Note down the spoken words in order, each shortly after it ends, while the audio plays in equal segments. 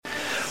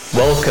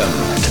Welcome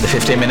to the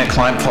 15-Minute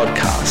Client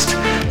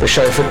Podcast, the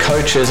show for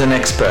coaches and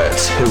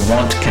experts who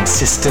want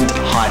consistent,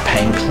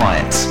 high-paying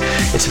clients.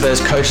 It's for those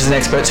coaches and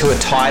experts who are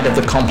tired of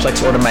the complex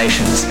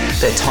automations.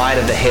 They're tired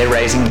of the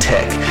hair-raising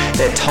tech.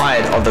 They're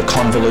tired of the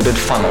convoluted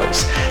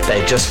funnels.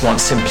 They just want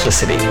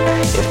simplicity.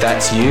 If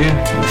that's you,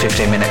 the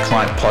 15-Minute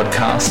Client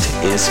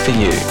Podcast is for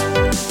you.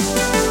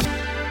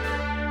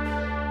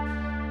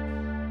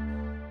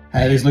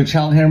 Hey, this is Luke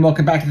Charlton here and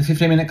welcome back to the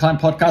 15-Minute Client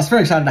Podcast.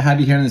 Very excited to have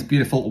you here on this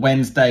beautiful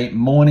Wednesday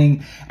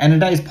morning. And in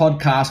today's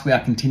podcast, we are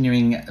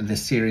continuing the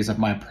series of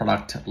my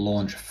product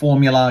launch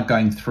formula,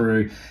 going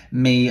through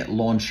me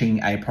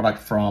launching a product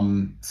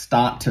from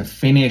start to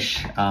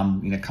finish,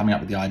 coming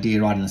up with the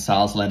idea, writing the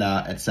sales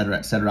letter, etc.,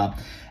 etc.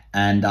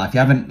 And if you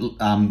haven't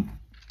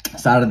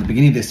started at the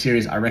beginning of this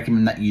series, I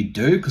recommend that you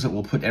do because it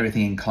will put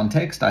everything in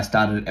context. I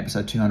started at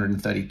episode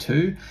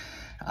 232.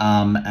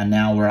 And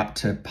now we're up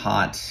to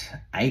part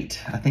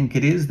 8, I think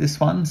it is, this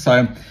one.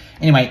 So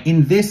anyway,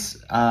 in this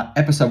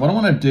episode, what I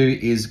want to do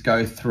is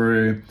go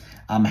through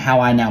how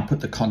I now put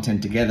the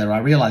content together. I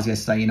realized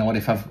yesterday,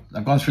 if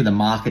I've gone through the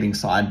marketing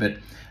side, but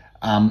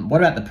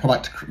what about the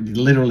product,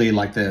 literally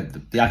like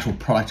the actual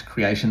product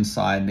creation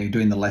side,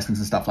 doing the lessons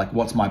and stuff, like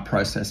what's my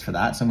process for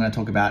that? So I'm going to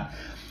talk about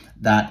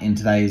that in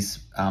today's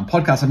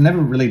podcast. I've never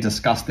really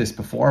discussed this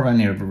before. I've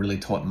only ever really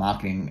taught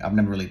marketing. I've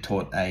never really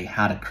taught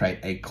how to create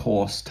a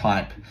course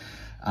type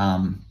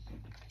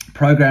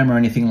program or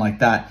anything like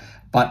that.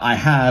 But I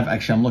have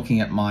actually. I'm looking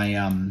at my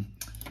I'm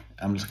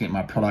just looking at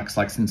my products.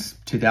 Like since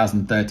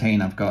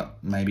 2013, I've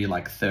got maybe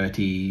like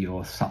 30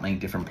 or something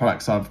different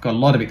products. So I've got a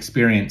lot of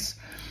experience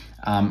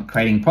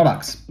creating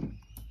products.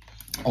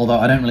 Although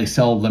I don't really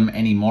sell them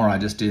anymore. I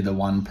just do the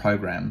one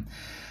program.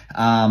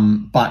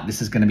 But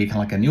this is going to be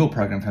kind of like a newer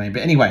program for me.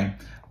 But anyway,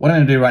 what I'm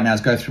going to do right now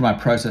is go through my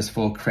process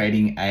for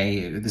creating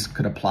this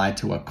could apply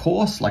to a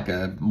course, like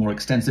a more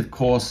extensive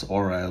course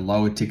or a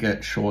lower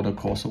ticket, shorter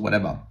course or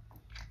whatever.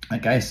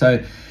 Okay,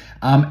 so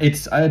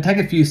I take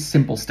a few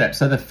simple steps.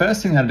 So the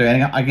first thing that I do,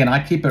 and again,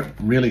 I keep it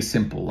really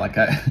simple. Like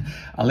I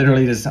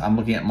literally just, I'm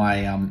looking at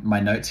my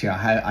my notes here.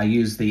 I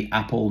use the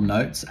Apple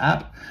Notes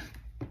app.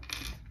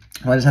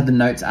 I just have the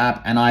Notes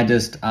app and I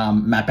just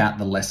map out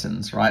the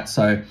lessons, right?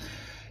 So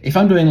if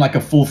I'm doing like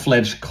a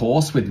full-fledged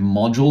course with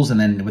modules and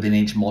then within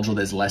each module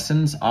there's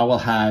lessons, I will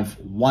have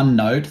one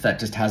note that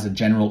just has a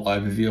general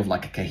overview of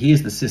like, okay,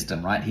 here's the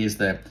system, right? Here's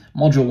the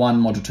module 1,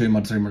 module 2,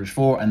 module 3, module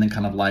 4, and then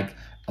kind of like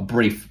a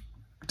brief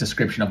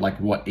description of like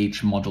what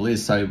each module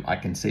is. So I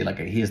can see like,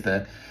 here's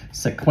the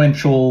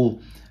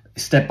sequential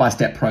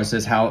step-by-step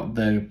process, how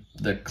the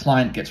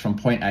client gets from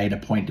point A to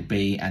point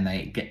B and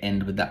they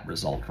end with that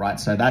result, right?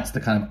 So that's the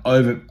kind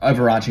of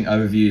overarching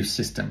overview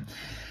system.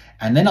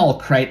 And then I'll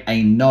create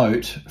a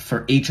note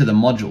for each of the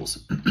modules,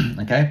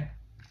 okay?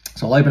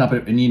 So I'll open up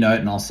a new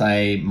note and I'll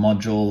say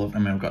module,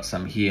 I've got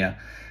some here,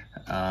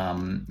 the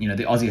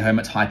Aussie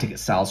Hermits high ticket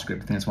sales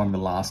script. I think it's one of the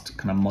last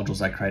kind of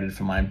modules I created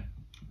for my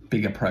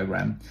bigger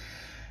program.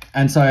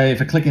 And so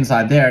if I click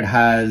inside there, it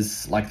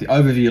has like the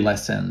overview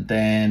lesson,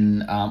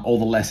 then all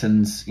the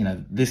lessons,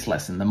 this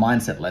lesson, the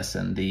mindset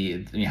lesson,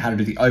 how to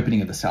do the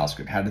opening of the sales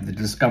script, how to do the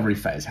discovery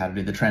phase, how to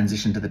do the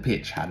transition to the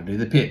pitch, how to do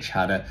the pitch,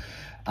 how to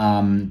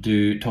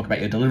talk about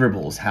your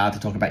deliverables, how to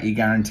talk about your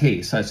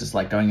guarantee. So it's just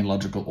like going in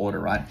logical order,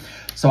 right?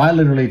 So I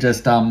literally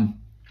just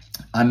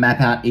I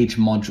map out each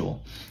module.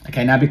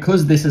 Okay, now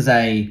because this is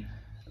a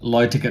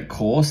low ticket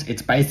course,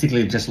 it's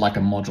basically just like a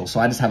module. So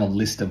I just have a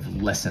list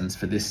of lessons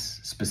for this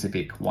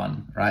specific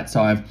one, right?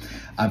 So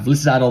I've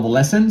listed out all the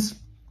lessons,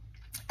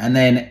 and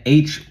then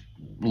each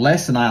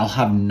lesson I'll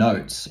have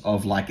notes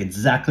of like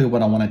exactly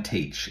what I want to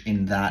teach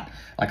in that,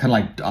 like kind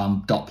of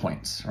like dot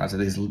points, right? So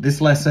there's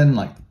this lesson,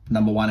 like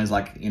number 1 is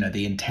like,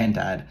 the intent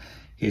ad.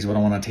 Here's what I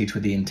want to teach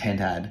with the intent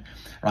ad,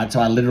 right?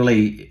 So I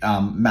literally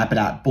map it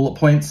out, bullet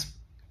points.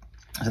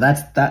 So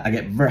that's that. I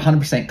get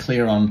 100%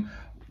 clear on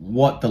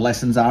what the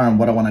lessons are and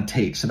what I want to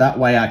teach. So that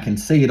way I can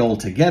see it all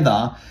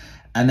together.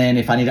 And then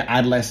if I need to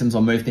add lessons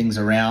or move things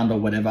around or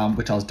whatever,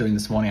 which I was doing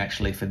this morning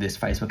actually for this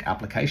Facebook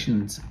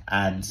applications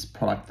ads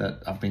product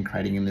that I've been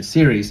creating in this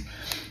series,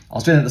 I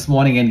was doing it this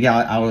morning and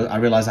I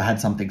realized I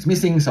had some things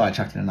missing. So I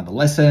chucked in another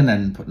lesson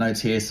and put notes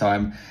here. So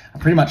I'm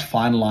pretty much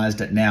finalized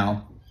it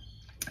now.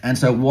 And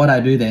so what I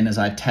do then is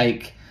I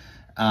take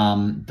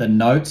the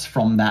notes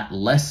from that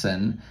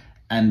lesson,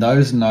 and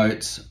those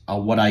notes are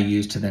what I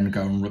use to then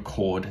go and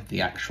record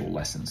the actual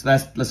lesson. So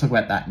let's talk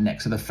about that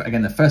next. So the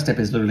first step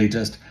is literally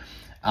just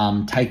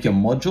take your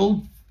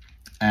module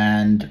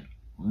and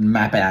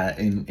map out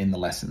in the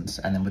lessons,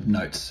 and then with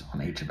notes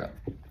on each of it.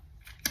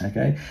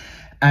 Okay,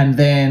 and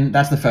then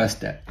that's the first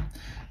step.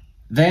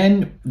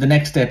 Then the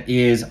next step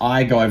is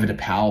I go over to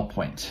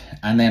PowerPoint,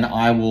 and then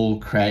I will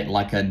create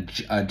like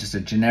just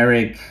a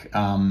generic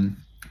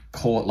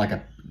core, like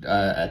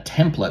a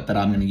template that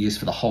I'm going to use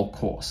for the whole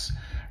course,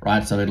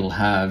 right? So it'll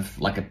have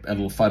like a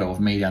little photo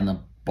of me down the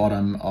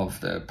bottom of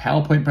the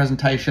PowerPoint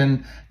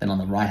presentation. Then on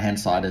the right hand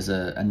side is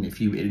and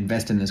if you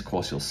invest in this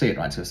course, you'll see it,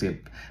 right? So you'll see a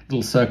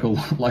little circle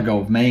logo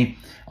of me.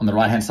 On the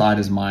right hand side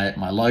is my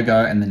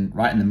logo, and then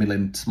right in the middle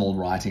in small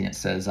writing it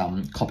says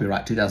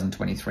copyright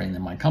 2023 and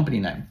then my company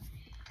name.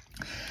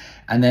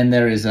 And then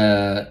there is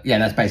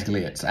that's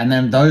basically it. And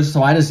then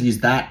so I just use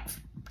that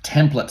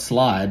template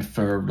slide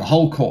for the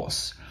whole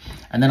course,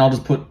 and then I'll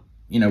just put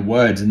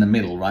words in the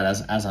middle, right,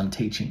 as I'm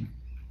teaching.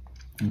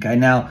 Okay,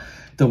 now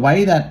the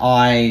way that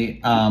I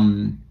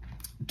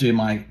do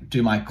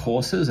my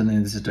courses, and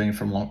then this is doing it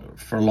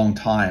for a long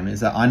time, is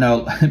that I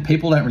know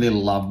people don't really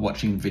love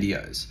watching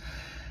videos.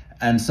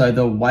 And so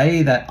the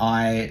way that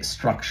I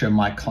structure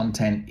my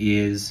content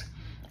is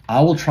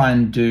I will try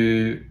and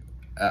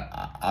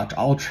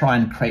I'll try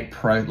and create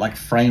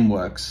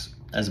frameworks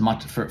as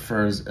much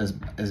for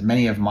as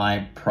many of my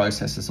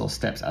processes or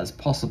steps as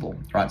possible,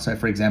 right? So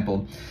for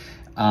example,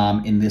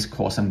 in this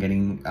course, I'm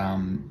getting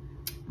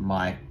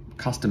my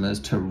customers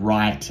to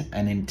write a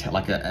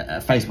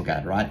Facebook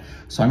ad, right?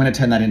 So I'm going to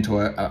turn that into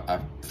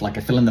a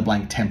fill in the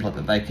blank template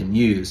that they can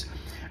use,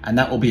 and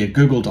that will be a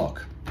Google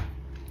Doc.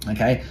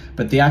 Okay,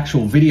 but the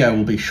actual video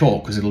will be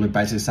short because it'll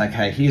basically say,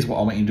 okay, here's what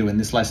I want you to do in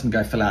this lesson.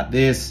 Go fill out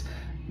this.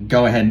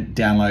 Go ahead and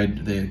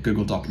download the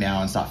Google Doc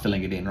now and start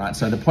filling it in, right?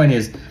 So the point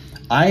is,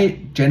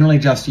 I generally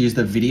just use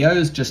the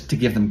videos just to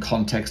give them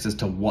context as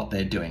to what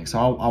they're doing.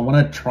 So I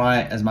want to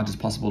try as much as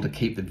possible to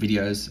keep the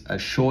videos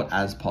as short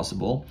as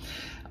possible.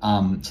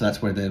 So that's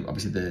where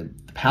obviously the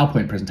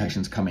PowerPoint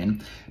presentations come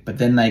in, but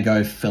then they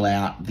go fill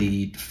out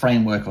the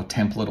framework or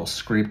template or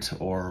script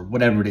or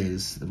whatever it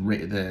is,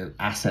 the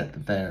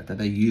asset that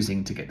they're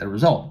using to get the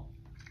result.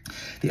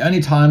 The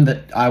only time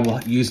that I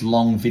will use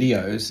long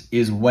videos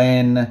is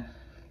when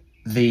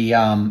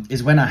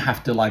I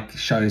have to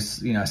show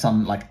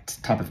some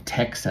type of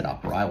tech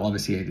setup, right? Well,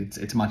 obviously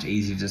it's much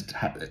easier to just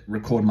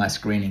record my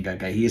screen and go,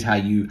 okay, here's how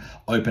you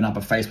open up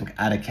a Facebook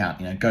ad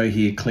account. Go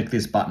here, click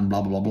this button,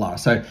 blah blah blah blah.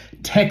 So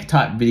tech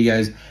type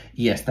videos,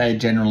 yes, they're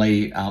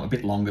generally a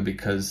bit longer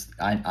because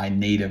I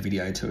need a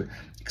video to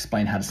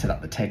explain how to set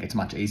up the tech. It's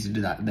much easier to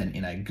do that than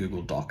in a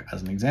Google Doc,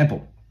 as an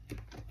example.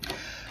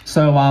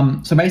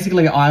 So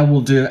basically, I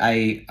will do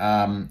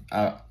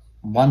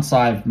once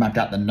I've mapped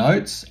out the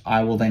notes,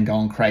 I will then go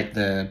and create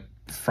the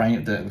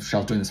frame, which I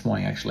was doing this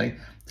morning actually,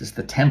 just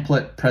the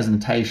template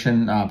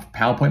presentation,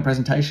 PowerPoint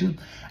presentation,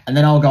 and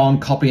then I'll go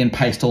and copy and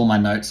paste all my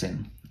notes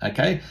in.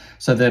 Okay,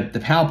 so the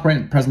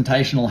PowerPoint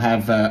presentation will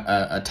have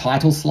a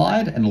title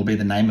slide, and it'll be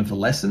the name of the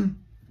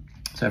lesson.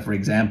 So for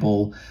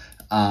example,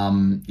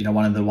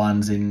 one of the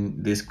ones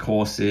in this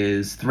course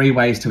is 3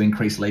 ways to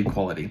increase lead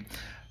quality.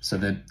 So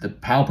the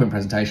PowerPoint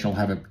presentation will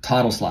have a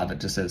title slide that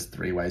just says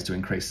 3 ways to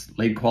increase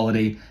lead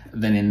quality.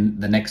 Then in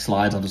the next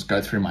slides, I'll just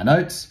go through my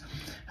notes,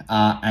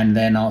 and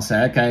then I'll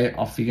say, okay,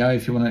 off you go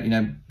if you want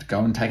to, go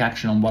and take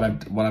action on what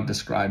I've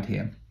described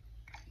here.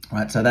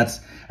 Right. So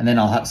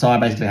I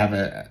basically have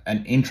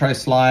an intro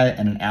slide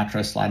and an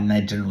outro slide, and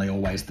they're generally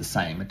always the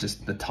same. It's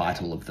just the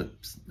title of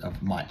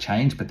might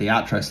change, but the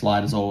outro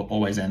slide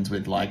always ends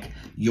with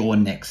your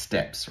next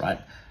steps, right?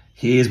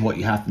 Here's what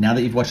you have, now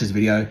that you've watched this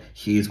video,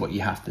 here's what you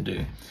have to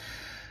do.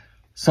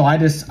 So I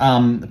just,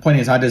 the point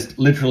is I just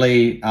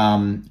literally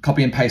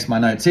copy and paste my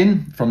notes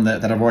in from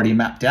that I've already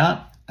mapped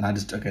out. And I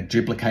just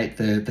duplicate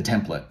the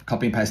template,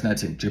 copy and paste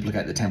notes in,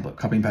 duplicate the template,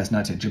 copy and paste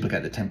notes in,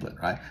 duplicate the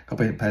template, right?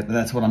 Copy and paste,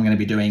 that's what I'm going to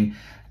be doing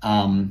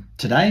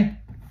today.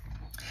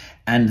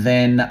 And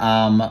then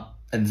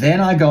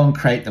I go and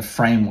create the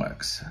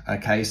frameworks,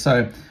 okay?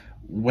 So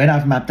when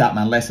I've mapped out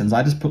my lessons,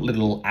 I just put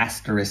little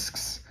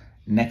asterisks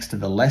next to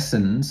the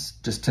lessons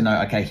just to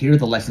know, okay, here are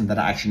the lessons that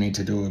I actually need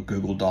to do a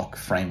Google Doc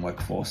framework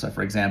for. So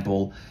for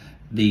example,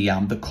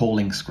 the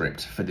calling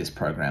script for this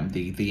program,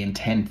 the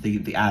intent,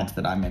 the ads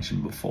that I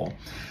mentioned before.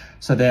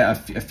 So there are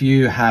a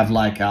few have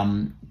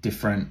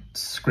different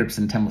scripts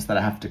and templates that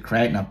I have to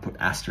create, and I've put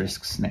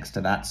asterisks next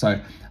to that.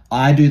 So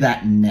I do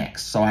that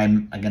next. So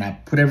I'm going to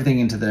put everything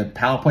into the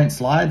PowerPoint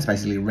slides,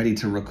 basically ready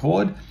to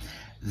record.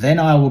 Then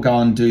I will go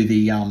and do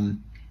the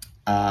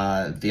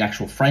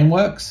actual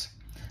frameworks.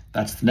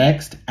 That's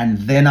next, and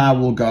then I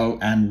will go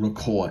and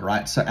record,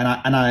 right? So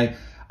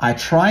I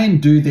try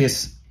and do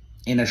this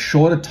in a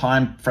shorter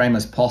time frame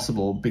as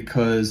possible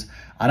because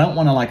I don't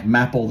want to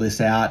map all this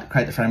out,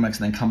 create the frameworks,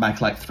 and then come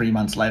back 3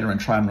 months later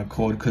and try and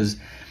record, because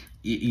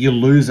you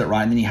lose it,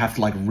 right? And then you have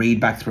to read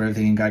back through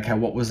everything and go, okay,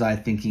 what was I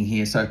thinking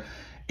here? So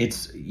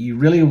you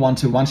really want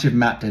to, once you've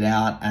mapped it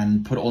out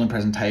and put it all in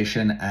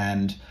presentation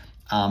and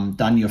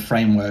done your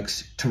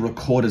frameworks, to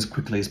record as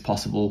quickly as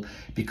possible,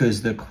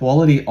 because the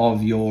quality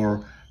of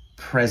your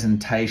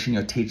presentation,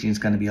 your teaching is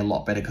going to be a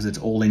lot better because it's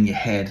all in your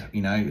head.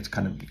 It's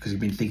kind of because you've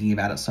been thinking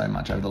about it so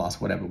much over the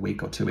last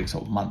week or 2 weeks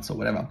or months or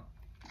whatever.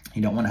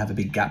 You don't want to have a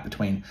big gap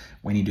between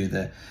when you do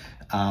the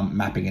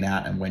mapping it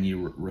out and when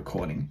you're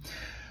recording.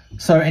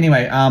 So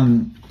anyway,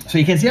 so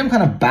you can see I'm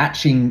kind of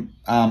batching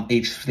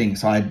each thing.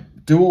 So I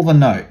do all the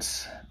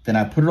notes, then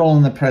I put it all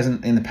in the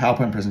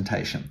PowerPoint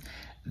presentation,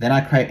 then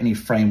I create any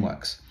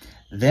frameworks,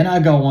 Then I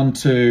go on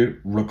to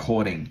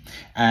recording.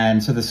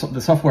 And so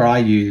the software I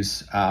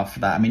use for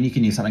that, I mean, you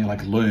can use something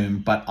like Loom,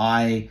 but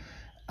I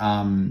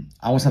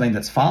want something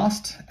that's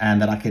fast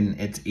and that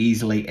it's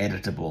easily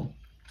editable.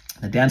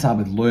 The downside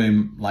with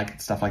Loom,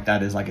 like stuff like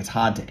that, is like it's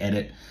hard to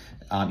edit.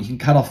 You can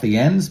cut off the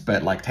ends,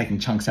 but like taking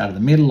chunks out of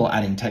the middle or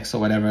adding text or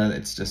whatever,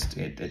 it's just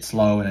it's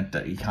slow and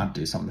you can't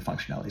do some of the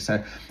functionality.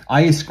 So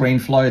I use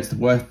ScreenFlow. It's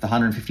worth the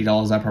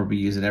 $150. I probably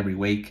use it every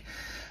week.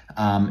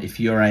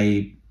 If you're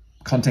a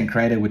content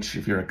creator, which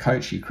if you're a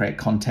coach, you create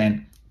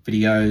content,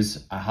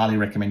 videos, I highly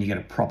recommend you get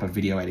a proper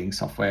video editing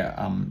software.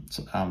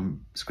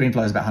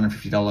 ScreenFlow is about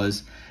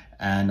 $150.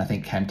 And I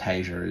think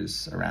Camtasia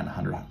is around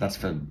 100. That's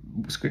for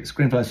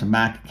ScreenFlow is for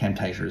Mac,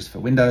 Camtasia is for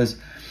Windows.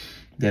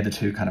 They're the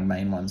two kind of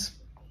main ones.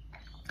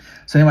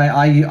 So anyway,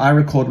 I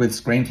record with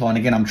ScreenFlow, and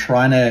again, I'm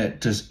trying to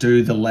just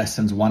do the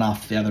lessons one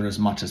after the other as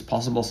much as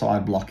possible. So I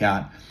block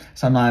out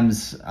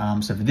sometimes.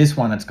 So for this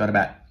one, it's got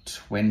about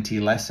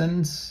 24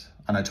 lessons.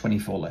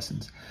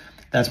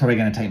 That's probably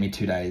going to take me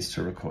 2 days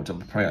to record. So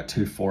probably got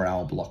 2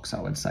 4-hour blocks, I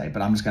would say.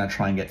 But I'm just going to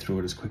try and get through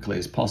it as quickly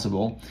as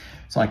possible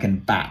so I can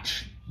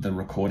batch the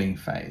recording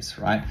phase,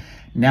 right?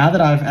 Now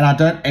that I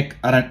don't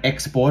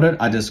export it,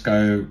 I just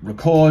go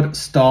record,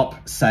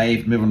 stop,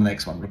 save, move on to the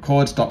next one.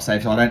 Record, stop,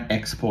 save. So I don't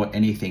export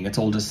anything. It's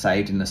all just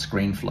saved in the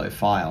ScreenFlow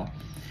file.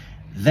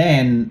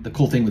 Then the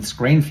cool thing with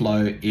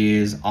ScreenFlow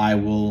is I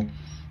will,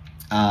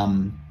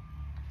 oh,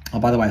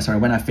 by the way, sorry,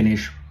 when you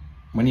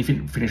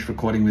finish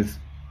recording with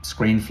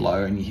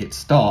ScreenFlow and you hit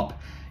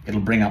stop,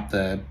 it'll bring up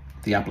the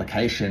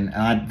application,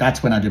 and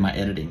that's when I do my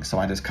editing. So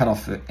I just cut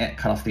off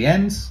the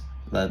ends,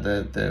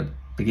 the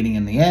beginning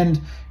and the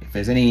end. If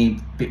there's any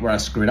bit where I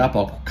screwed up,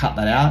 I'll cut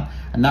that out,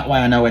 and that way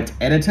I know it's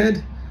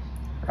edited,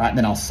 right?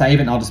 Then I'll save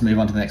it and I'll just move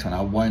on to the next one.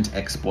 I won't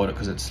export it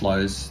because it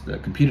slows the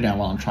computer down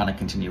while I'm trying to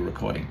continue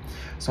recording.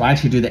 So I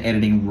actually do the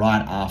editing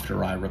right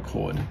after I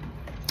record,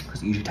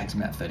 because it usually takes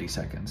me about 30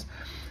 seconds.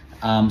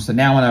 So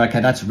now I know,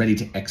 okay, that's ready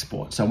to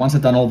export. So once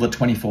I've done all the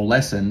 24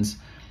 lessons,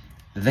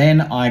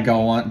 then I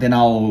go on,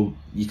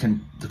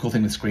 the cool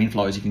thing with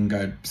ScreenFlow is you can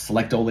go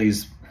select all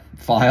these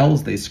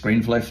files, these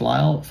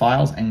ScreenFlow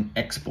files, and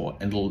export.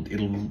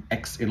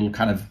 It'll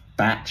kind of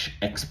batch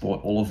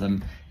export all of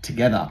them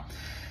together.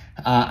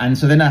 And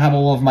so then I have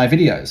all of my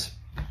videos,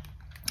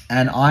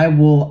 and I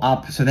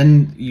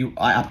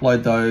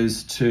upload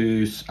those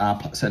to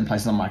certain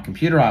places on my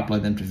computer. I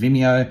upload them to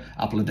Vimeo,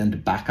 upload them to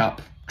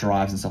backup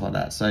drives and stuff like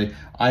that. So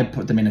I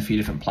put them in a few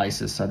different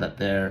places so that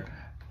they're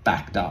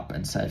backed up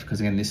and safe, because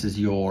again, this is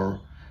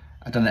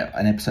I've done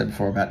an episode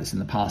before about this in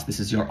the past. This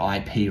is your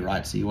IP,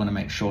 right? So you want to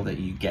make sure that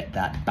you get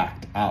that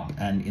backed up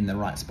and in the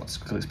right spots as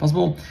quickly as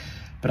possible.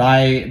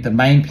 But the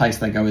main place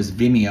they go is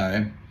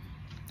Vimeo,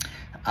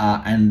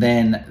 and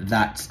then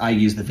I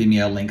use the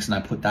Vimeo links and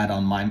I put that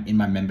in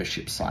my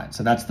membership site.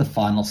 So that's the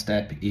final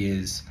step,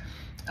 is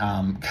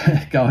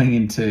going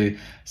into.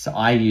 So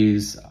I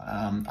use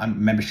a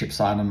membership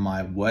site on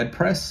my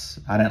WordPress.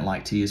 I don't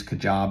like to use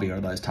Kajabi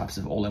or those types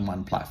of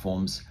all-in-one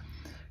platforms,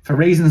 for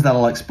reasons that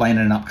I'll explain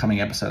in an upcoming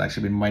episode.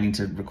 Actually, I've been waiting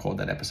to record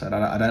that episode.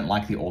 I don't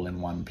like the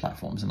all-in-one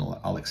platforms, and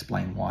I'll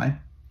explain why.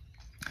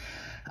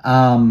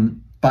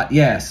 But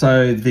yeah,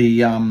 so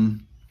the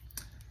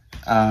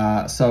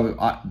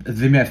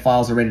Vimeo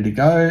files are ready to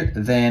go.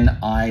 Then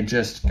I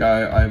just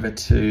go over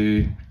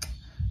to,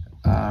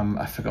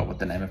 I forgot what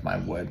the name of my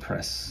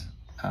WordPress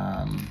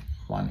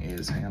one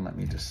is. Hang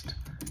on,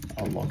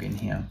 I'll log in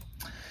here.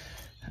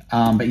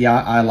 But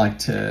yeah, I like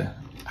to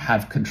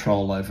have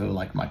control over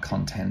like my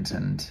content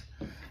and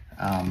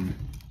a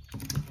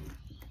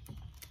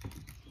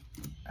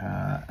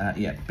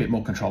bit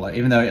more control,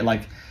 even though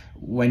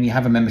when you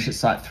have a membership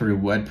site through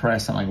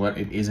WordPress, something where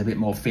it is a bit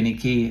more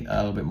finicky, a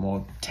little bit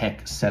more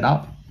tech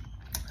setup.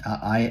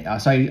 I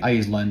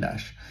use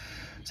LearnDash.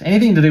 So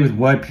anything to do with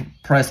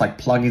WordPress, like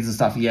plugins and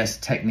stuff, yes,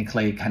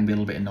 technically it can be a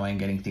little bit annoying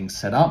getting things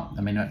set up.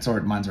 I mean,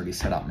 mine's already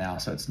set up now,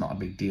 so it's not a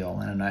big deal,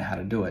 and I know how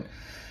to do it.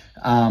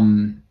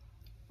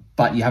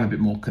 But you have a bit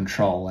more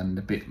control and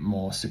a bit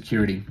more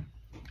security.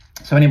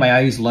 So anyway, I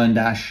use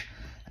LearnDash,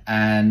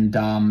 and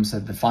so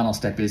the final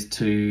step is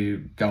to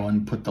go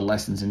and put the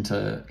lessons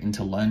into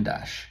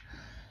LearnDash.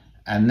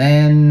 And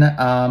then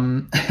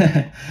and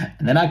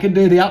then I can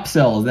do the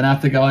upsells. Then I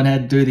have to go ahead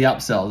and do the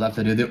upsells. I have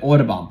to do the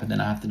order bump, and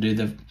then I have to do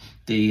the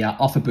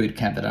offer boot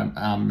camp that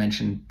I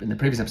mentioned in the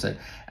previous episode,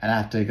 and I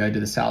have to go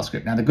do the sales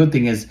script. Now the good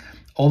thing is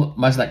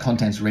most of that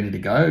content's ready to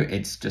go.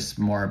 It's just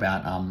more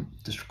about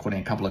just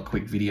recording a couple of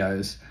quick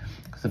videos,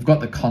 because I've got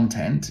the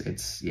content.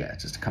 It's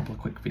just a couple of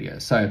quick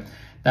videos, so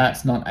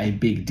that's not a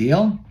big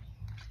deal.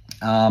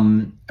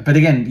 But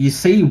again, you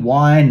see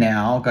why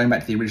now, going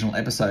back to the original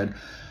episode,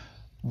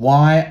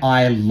 why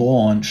I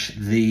launch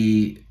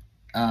the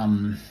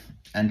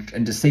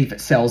and to see if it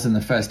sells in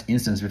the first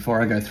instance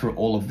before I go through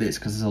all of this,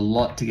 because there's a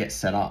lot to get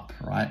set up,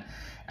 right?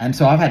 And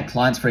so I've had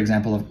clients, for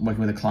example, working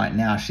with a client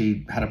now,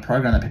 she had a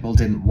program that people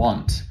didn't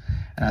want.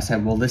 And I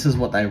said, well, this is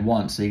what they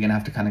want, so you're gonna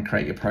have to kind of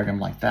create your program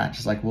like that.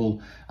 She's like,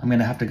 well, I'm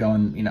gonna have to go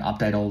and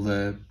update all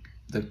the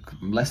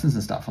lessons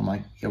and stuff. I'm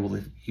like, yeah, well,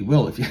 if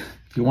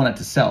you want it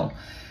to sell.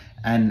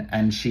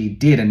 and she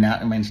did, and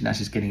now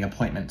she's getting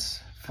appointments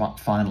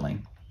finally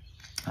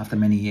after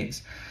many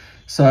years.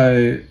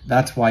 So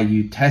that's why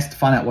you test,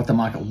 find out what the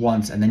market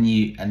wants, and then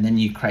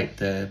you create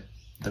the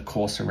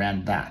course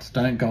around that.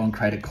 Don't go and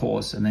create a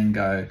course and then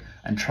go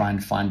and try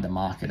and find the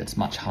market. It's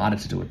much harder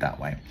to do it that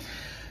way.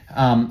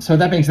 So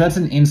that being said, that's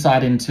an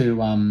insight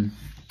into I'm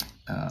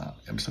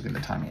just looking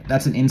at the time here.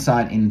 That's an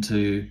insight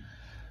into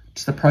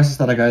just the process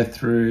that I go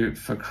through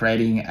for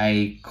creating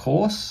a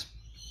course.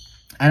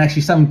 And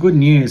actually some good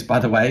news, by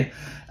the way.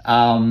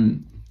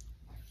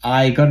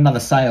 I got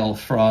another sale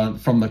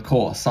from the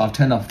course. So I've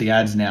turned off the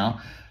ads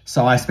now.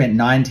 So I spent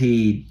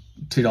 $92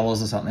 or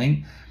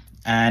something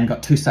and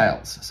got 2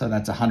 sales. So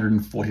that's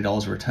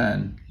 $140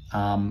 return,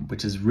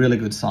 which is really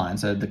good sign.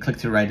 So the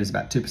click-through rate is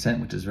about 2%,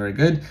 which is very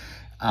good.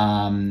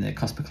 The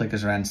cost per click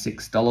is around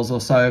 $6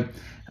 or so.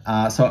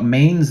 So it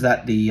means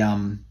that the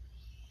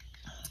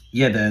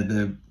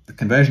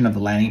conversion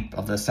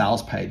of the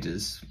sales page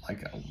is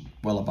like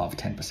well above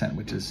 10%,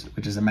 which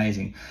is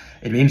amazing.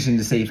 It'd be interesting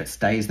to see if it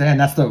stays there. And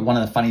that's one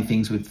of the funny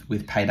things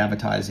with paid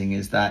advertising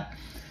is that,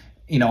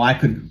 I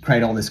could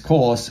create all this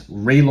course,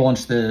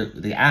 relaunch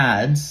the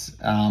ads,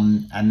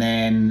 and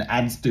then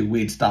ads do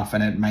weird stuff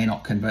and it may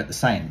not convert the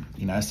same,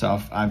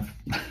 so I've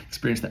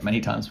experienced that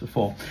many times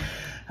before.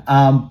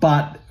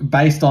 But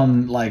based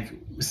on like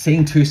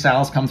seeing 2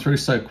 sales come through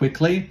so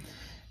quickly,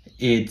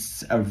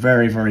 it's a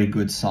very, very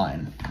good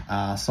sign.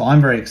 So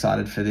I'm very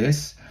excited for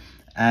this.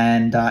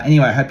 And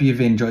anyway, I hope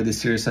you've enjoyed this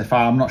series so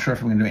far. I'm not sure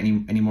if I'm going to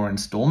do any more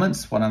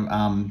installments.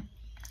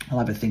 I'll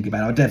have to think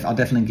about it. I'll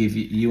definitely give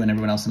you and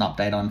everyone else an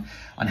update on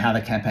how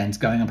the campaign's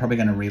going. I'm probably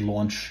going to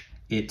relaunch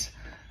it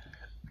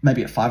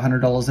maybe at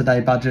 $500 a day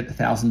budget,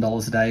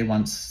 $1,000 a day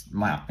once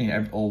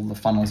all the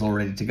funnel's all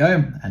ready to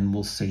go, and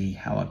we'll see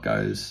how it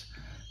goes.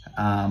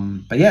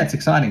 But yeah, it's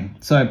exciting.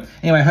 So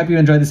anyway, I hope you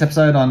enjoyed this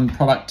episode on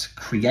product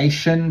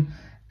creation.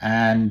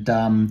 And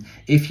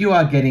if you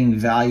are getting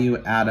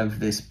value out of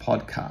this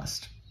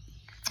podcast,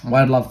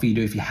 what I'd love for you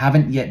to do, if you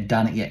haven't yet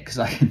done it yet, because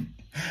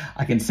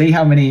I can see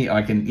how many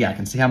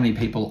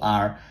people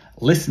are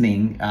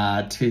listening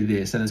to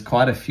this, and there's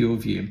quite a few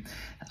of you.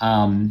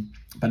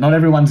 But not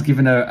everyone's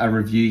given a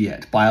review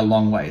yet by a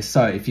long way.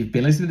 So if you've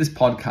been listening to this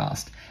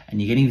podcast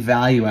and you're getting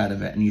value out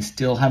of it and you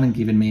still haven't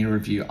given me a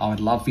review, I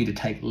would love for you to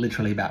take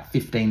literally about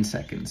 15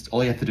 seconds.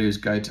 All you have to do is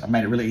I've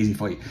made it really easy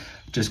for you.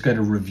 Just go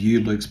to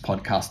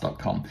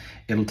reviewlukespodcast.com.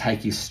 It'll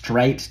take you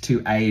straight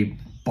to a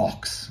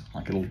box.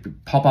 Like it'll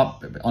pop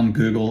up on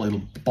Google,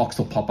 the box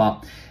will pop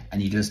up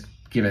and you just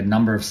give it a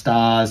number of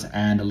stars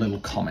and a little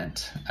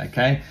comment,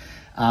 okay?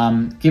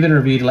 Give it a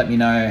review to let me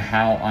know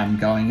how I'm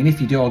going. And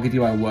if you do, I'll give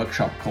you a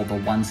workshop called the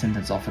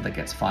 1-sentence offer that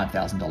gets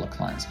 $5,000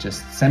 clients.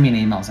 Just send me an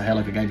email and say, hey,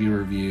 look, I gave you a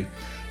review,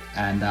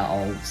 and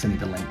I'll send you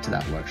the link to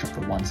that workshop,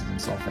 the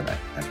 1-sentence offer that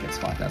gets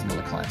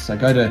 $5,000 clients. So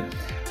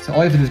all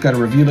you have to do is go to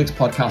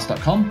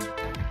reviewlukespodcast.com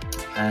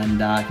and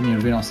give me a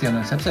review, and I'll see you on the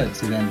next episode.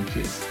 See you then.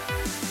 Cheers.